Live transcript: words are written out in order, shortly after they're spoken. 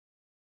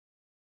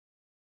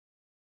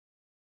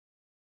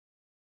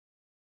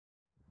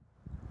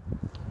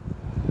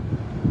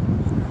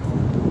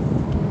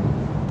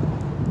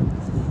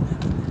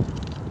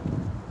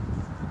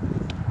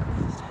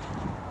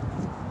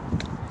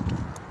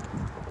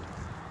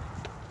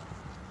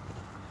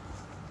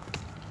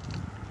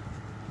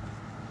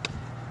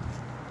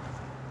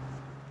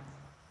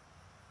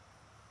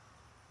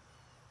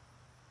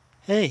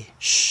Hey,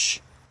 shh.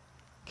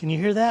 Can you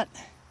hear that?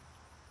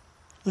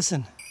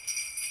 Listen.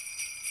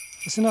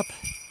 Listen up.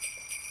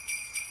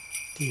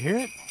 Do you hear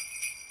it?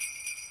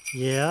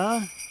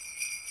 Yeah?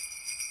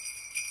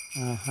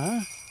 Uh-huh.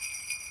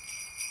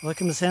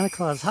 Welcome to Santa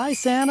Claus. Hi,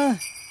 Santa.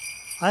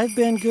 I've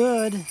been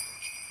good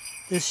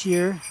this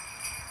year,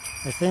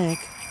 I think.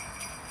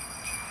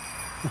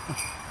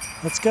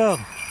 Let's go.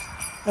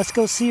 Let's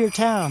go see your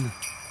town.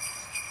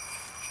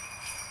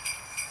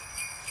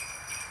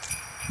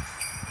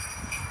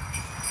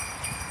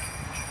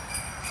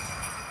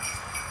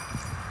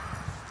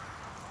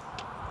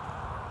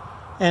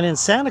 And in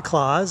Santa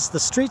Claus, the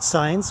street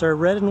signs are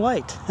red and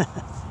white.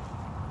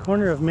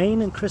 Corner of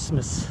Main and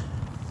Christmas.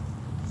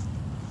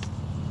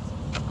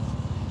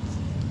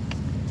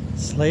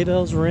 Sleigh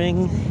bells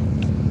ring.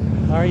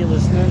 Are you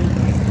listening?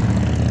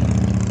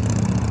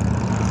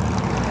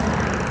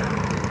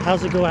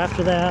 How's it go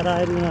after that?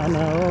 I do not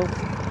know.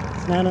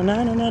 Na na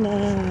na na na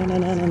na na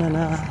na na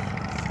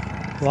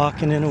na.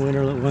 Walking in a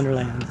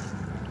wonderland.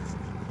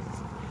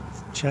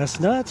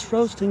 Chestnuts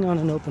roasting on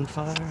an open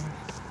fire.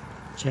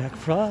 Jack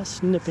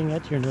Frost nipping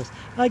at your nose.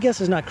 I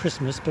guess it's not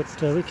Christmas, but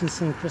we can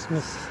sing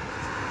Christmas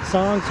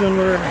songs when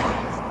we're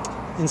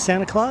in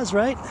Santa Claus,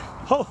 right?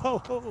 Ho, ho,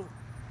 ho.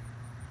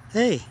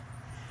 Hey,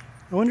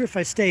 I wonder if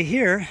I stay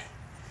here,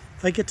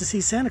 if I get to see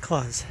Santa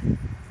Claus.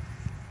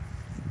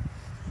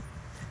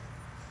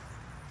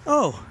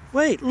 Oh,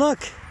 wait,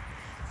 look.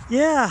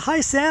 Yeah,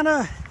 hi,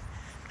 Santa.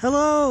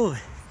 Hello.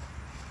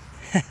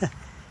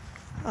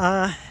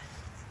 Hi,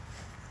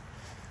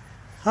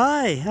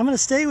 I'm going to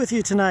stay with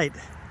you tonight.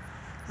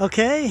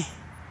 Okay.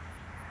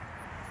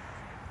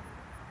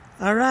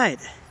 All right.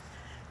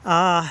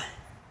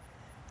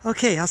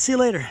 Okay, I'll see you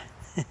later.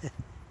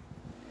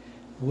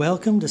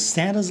 Welcome to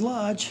Santa's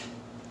Lodge.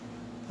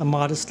 A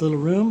modest little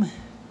room,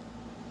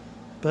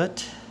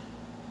 but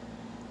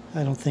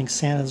I don't think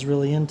Santa's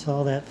really into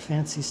all that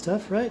fancy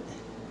stuff, right?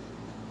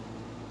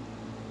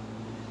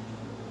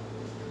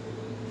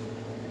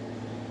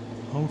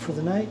 Home for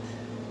the night.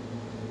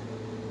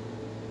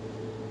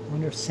 I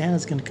wonder if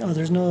Santa's gonna come. Oh,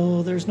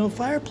 there's no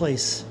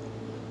fireplace,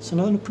 so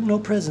no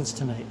presents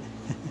tonight.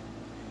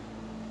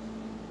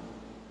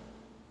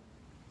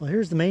 Well,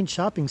 here's the main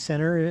shopping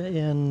center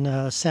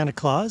in Santa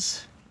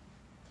Claus,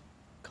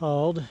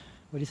 called,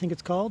 what do you think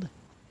it's called?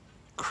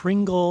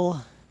 Kringle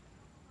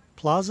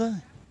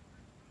Plaza?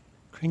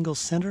 Kringle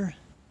Center?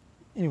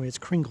 Anyway, it's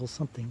Kringle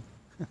something.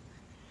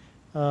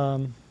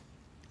 Oh,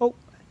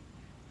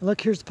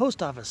 look, here's the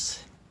post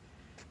office.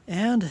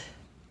 And,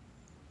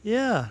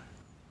 yeah.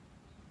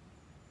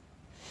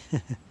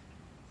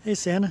 Hey,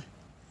 Santa.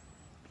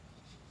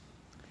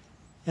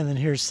 And then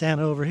here's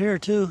Santa over here,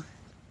 too.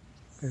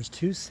 There's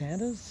two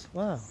Santas?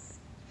 Wow.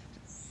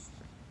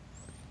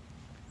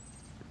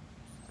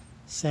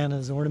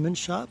 Santa's ornament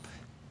shop.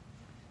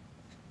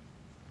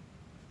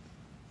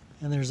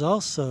 And there's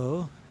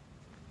also,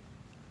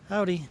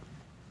 howdy,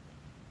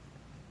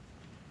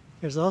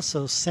 there's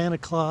also Santa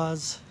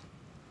Claus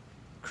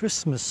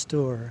Christmas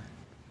store.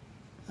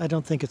 I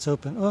don't think it's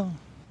open. Oh,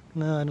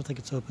 no, I don't think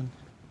it's open.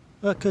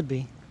 Well, it could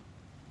be.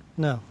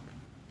 No,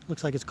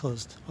 looks like it's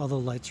closed, although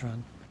the lights are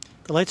on.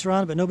 The lights are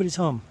on, but nobody's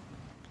home.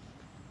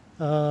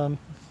 Oh,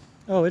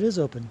 it is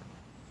open.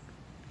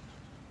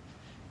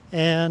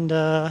 And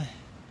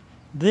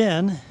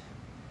then,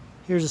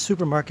 here's a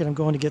supermarket. I'm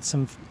going to get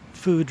some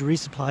food to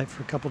resupply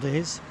for a couple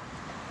days.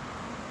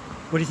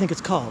 What do you think it's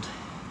called?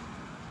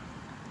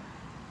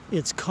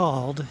 It's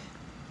called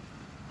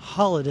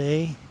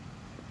Holiday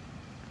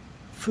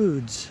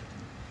Foods.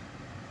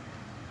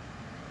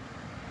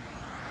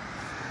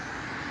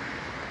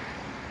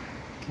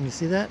 Can you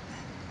see that?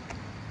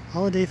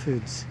 Holiday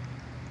Foods.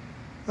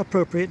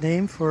 Appropriate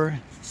name for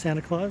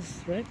Santa Claus,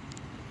 right?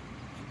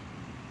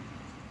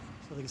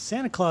 So the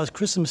Santa Claus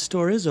Christmas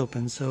store is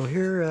open. So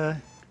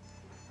here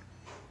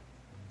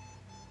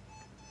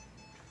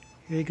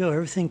you go.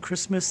 Everything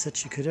Christmas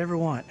that you could ever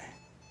want.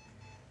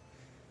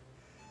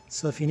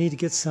 So if you need to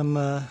get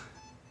some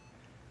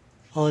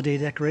holiday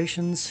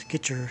decorations,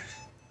 get your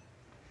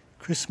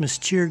Christmas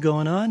cheer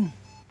going on,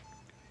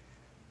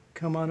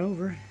 come on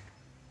over.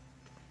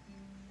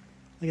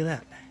 Look at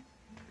that.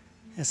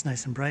 That's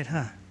nice and bright,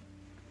 huh?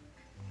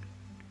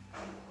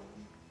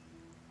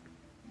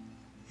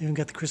 Even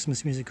got the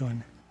Christmas music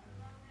going.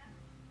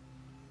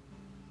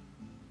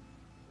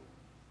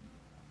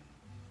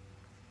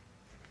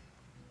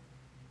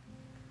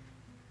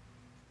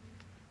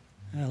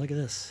 Ah, look at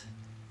this.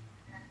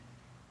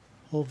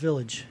 Whole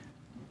village.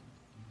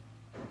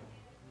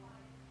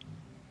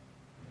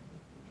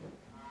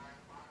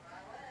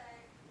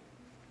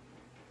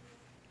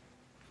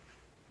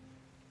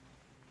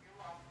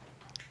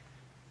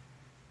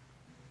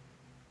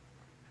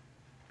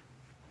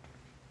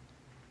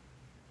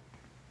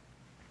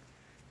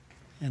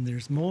 And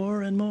there's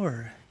more and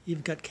more.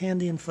 You've got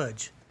candy and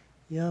fudge.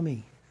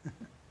 Yummy.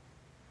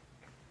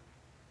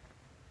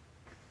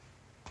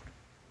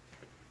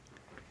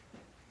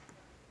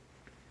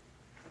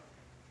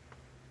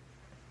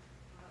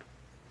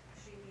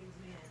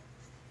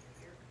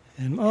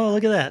 And oh,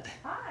 look at that.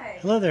 Hi.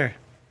 Hello there.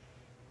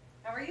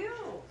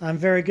 I'm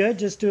very good,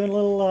 just doing a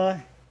little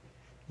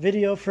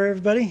video for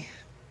everybody.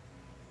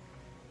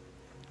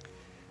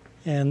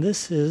 And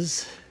this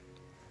is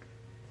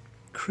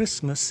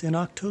Christmas in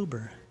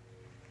October.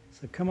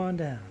 So come on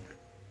down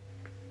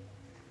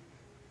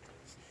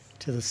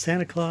to the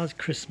Santa Claus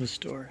Christmas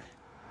store.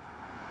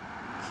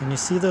 Can you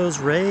see those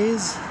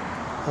rays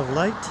of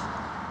light?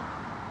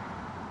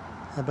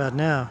 How about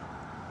now?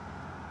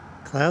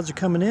 Clouds are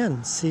coming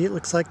in. See, it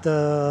looks like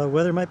the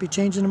weather might be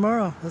changing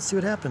tomorrow. Let's see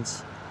what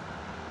happens.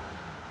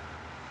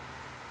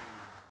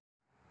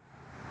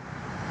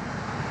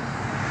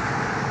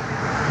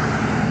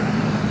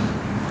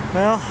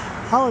 Well,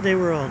 Holiday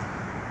World.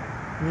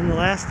 I'm in the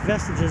last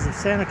vestiges of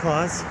Santa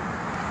Claus.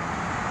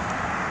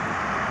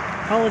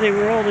 Holiday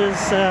World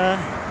is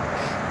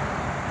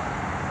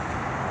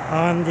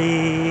on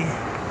the,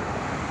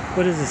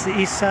 what is this, the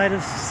east side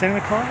of Santa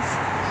Claus?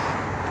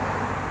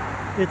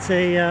 It's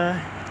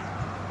an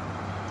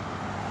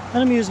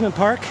amusement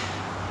park,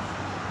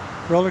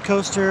 roller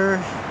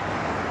coaster,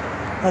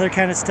 other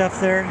kind of stuff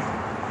there.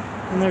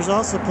 And there's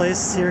also a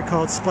place here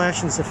called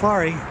Splash and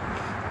Safari,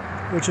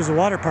 which is a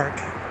water park.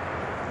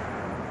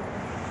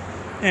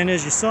 And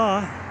as you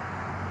saw,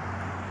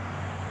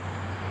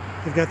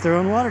 they've got their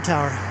own water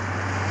tower.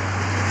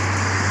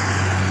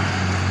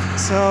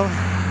 So,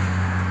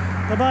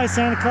 bye-bye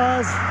Santa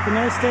Claus. Been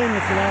nice staying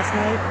with you last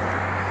night.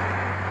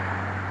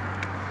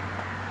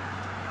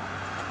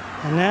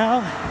 And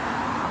now,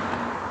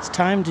 it's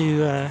time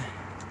to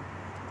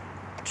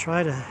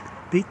try to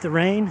beat the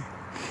rain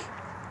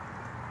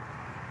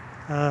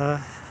to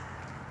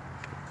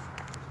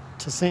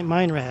St.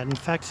 Meinrad. In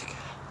fact,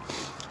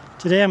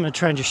 today I'm going to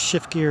try and just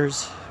shift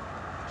gears.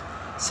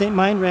 St.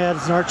 Meinrad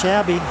is an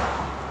Archabbey,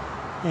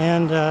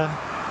 and I'm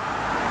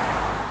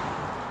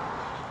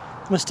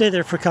going to stay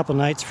there for a couple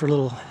nights for a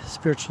little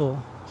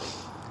spiritual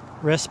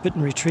respite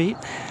and retreat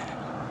to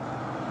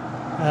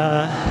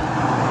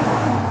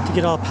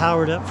get all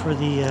powered up for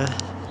the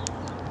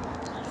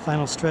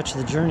final stretch of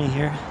the journey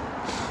here.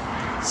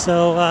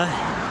 So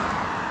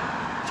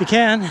if you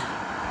can,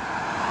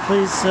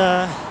 please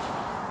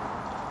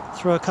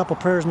throw a couple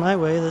prayers my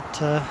way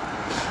that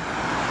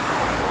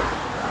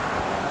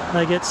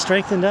I get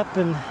strengthened up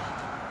and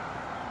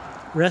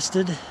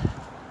rested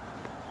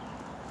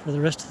for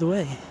the rest of the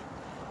way.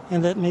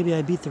 And that maybe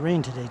I beat the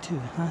rain today too,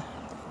 huh?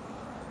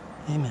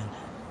 Amen.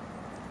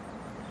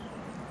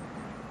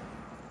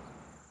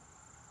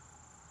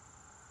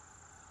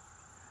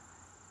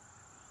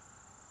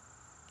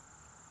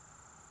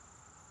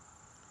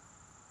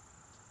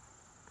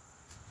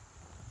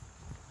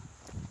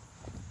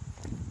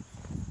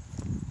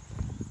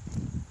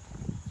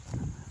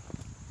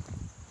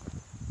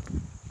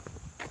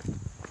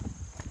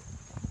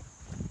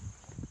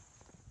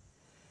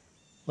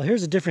 Well,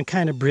 here's a different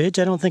kind of bridge.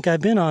 I don't think I've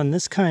been on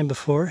this kind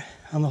before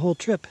on the whole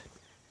trip.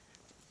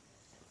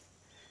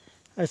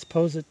 I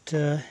suppose it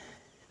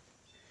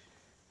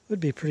would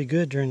be pretty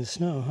good during the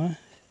snow, huh?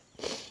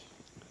 It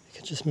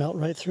could just melt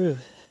right through.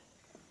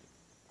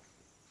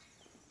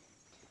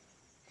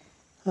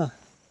 Huh.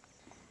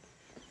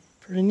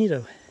 Pretty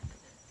neato.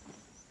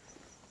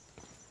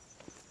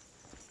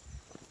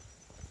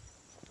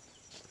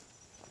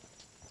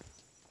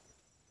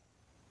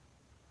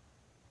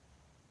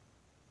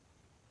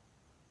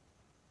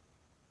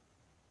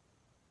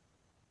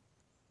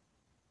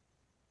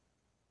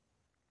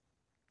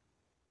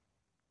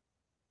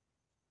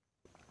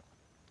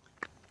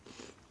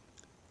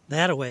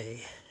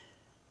 That-a-way.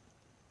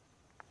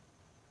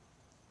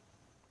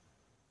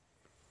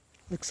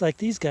 Looks like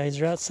these guys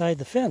are outside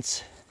the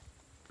fence.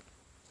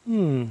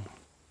 Are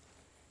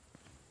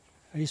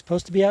you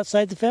supposed to be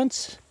outside the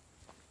fence?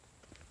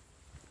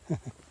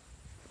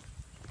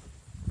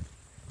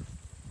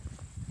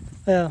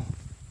 Well,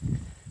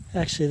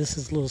 actually this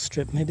is a little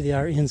strip. Maybe they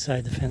are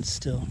inside the fence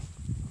still.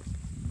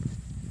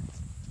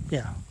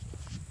 Yeah.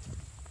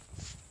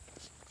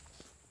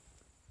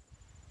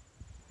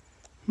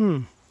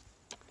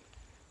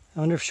 I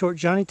wonder if Short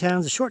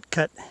Johnnytown's a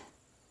shortcut.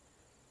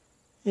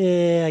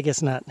 Yeah, I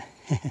guess not.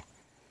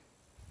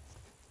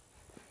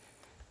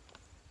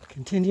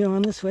 Continue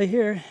on this way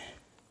here.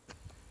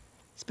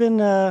 It's been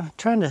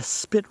trying to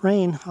spit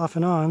rain off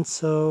and on,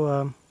 so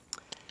a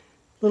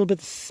little bit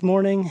this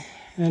morning,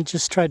 and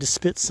just tried to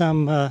spit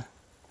some a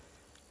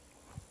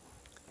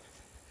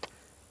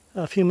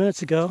few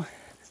minutes ago.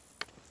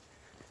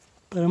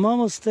 But I'm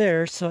almost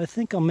there, so I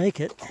think I'll make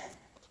it.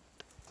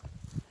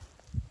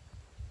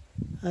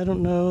 I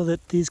don't know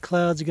that these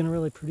clouds are going to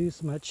really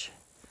produce much.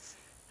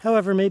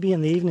 However, maybe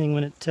in the evening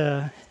when it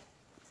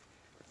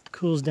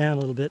cools down a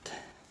little bit,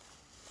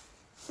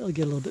 it'll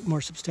get a little bit more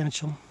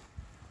substantial.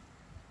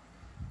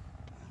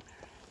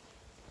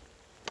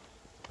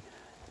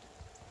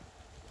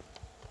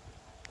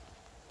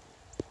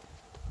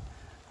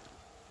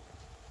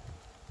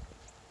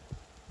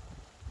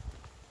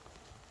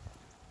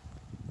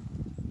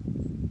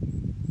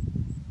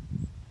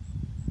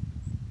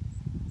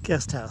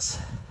 Guest house.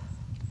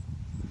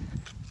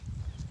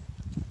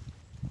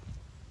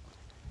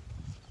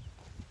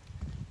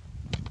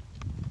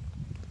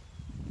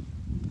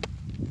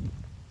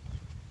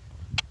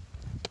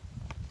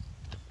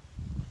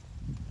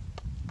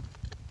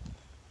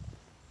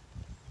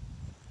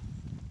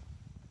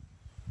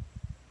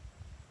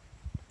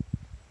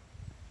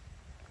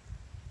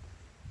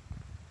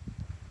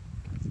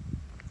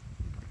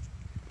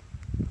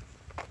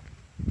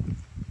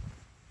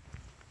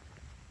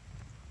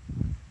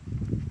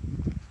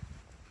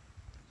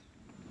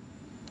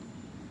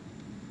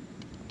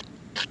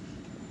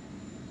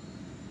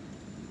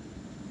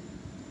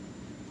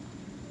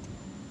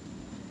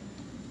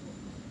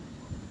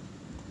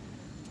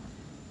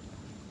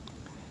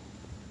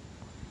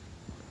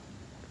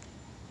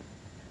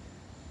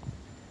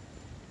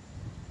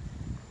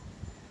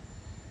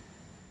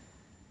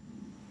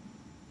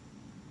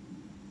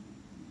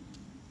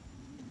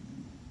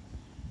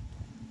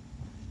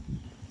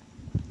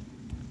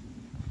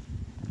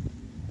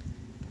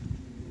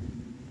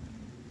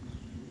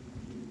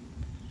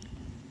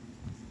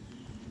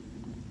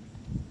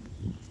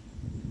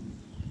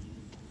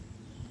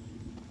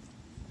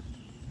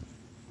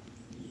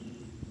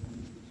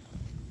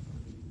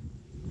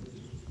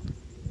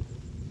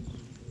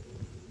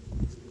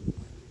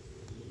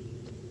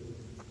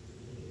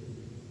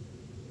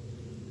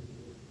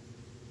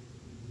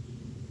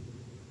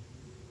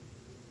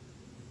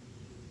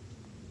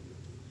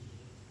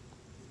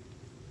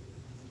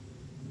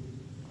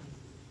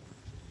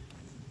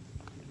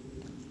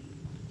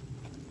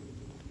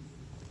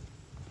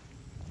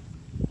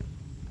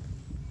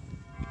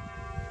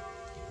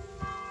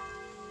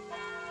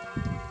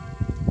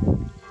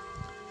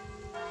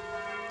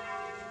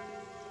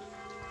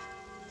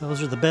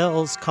 Those are the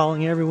bells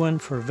calling everyone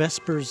for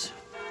Vespers.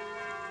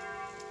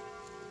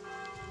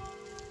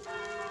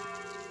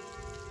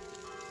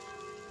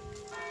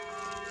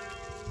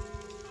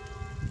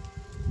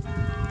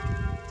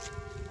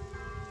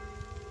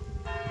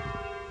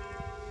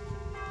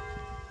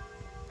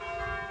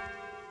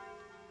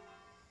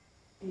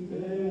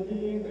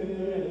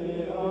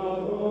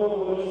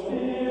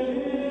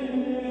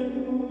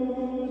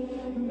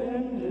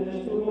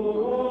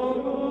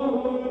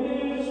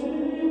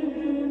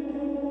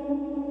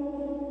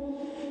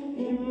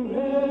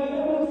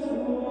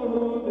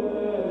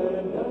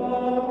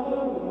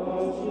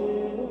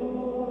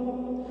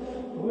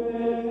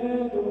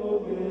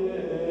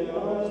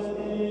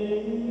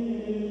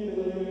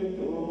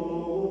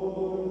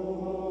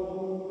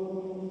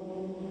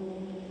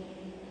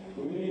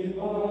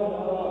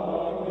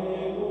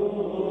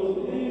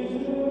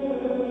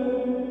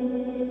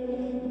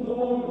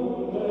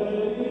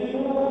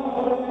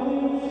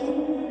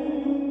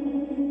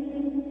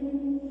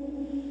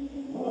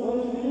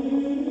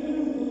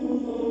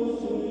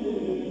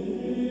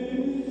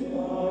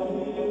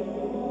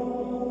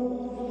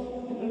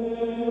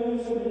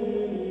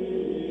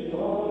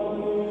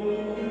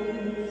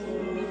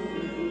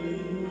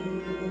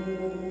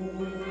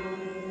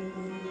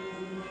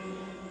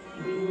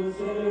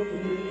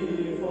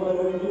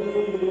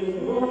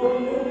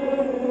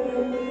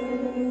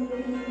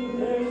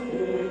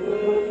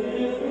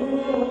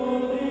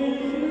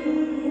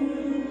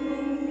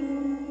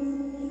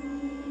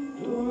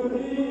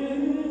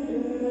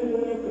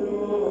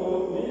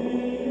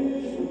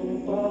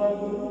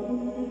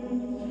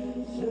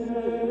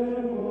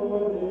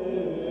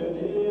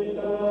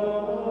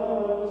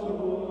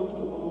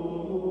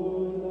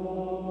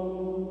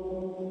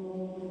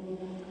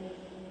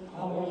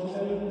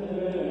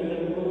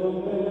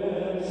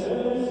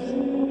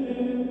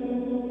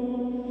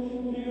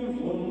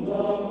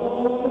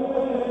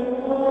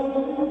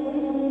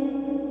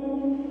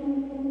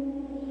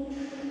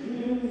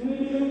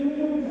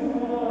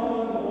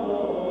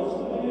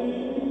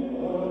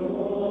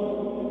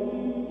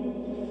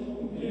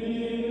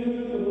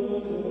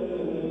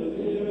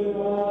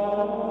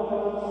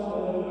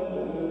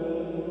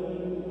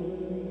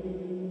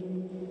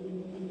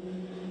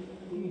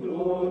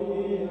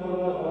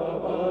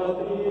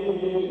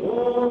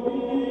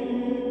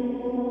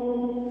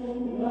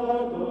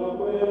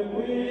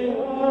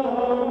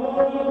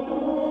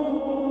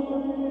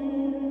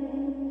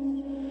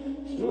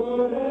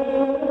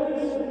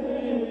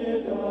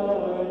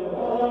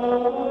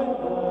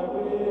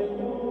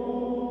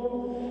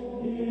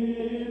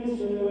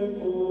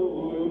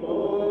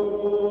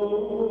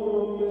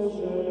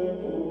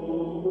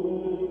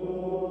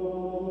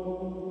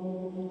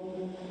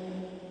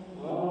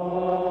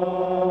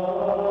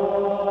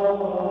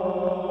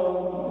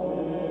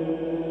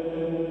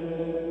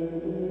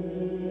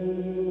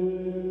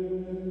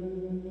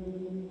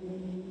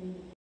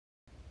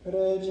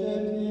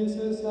 Preceptis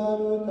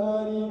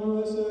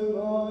salutaribus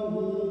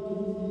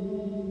boniti,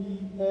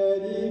 et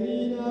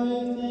divina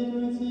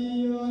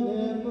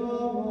institutione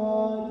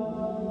formati,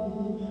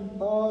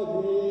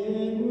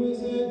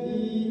 audemus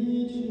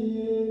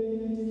dicere.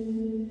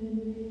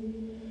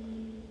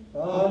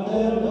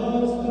 Pater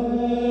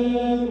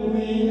noster,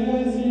 qui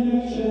es in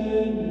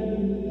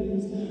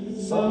celis,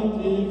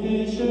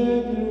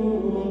 sanctificetur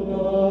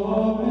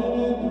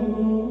nomen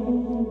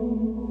tuum,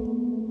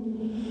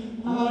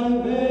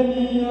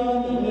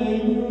 adveniat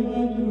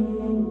regnum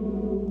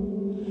tuum,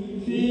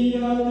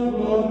 fiat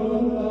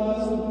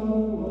voluntas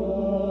tua,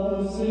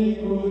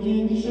 sicut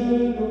in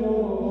cielo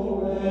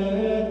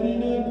et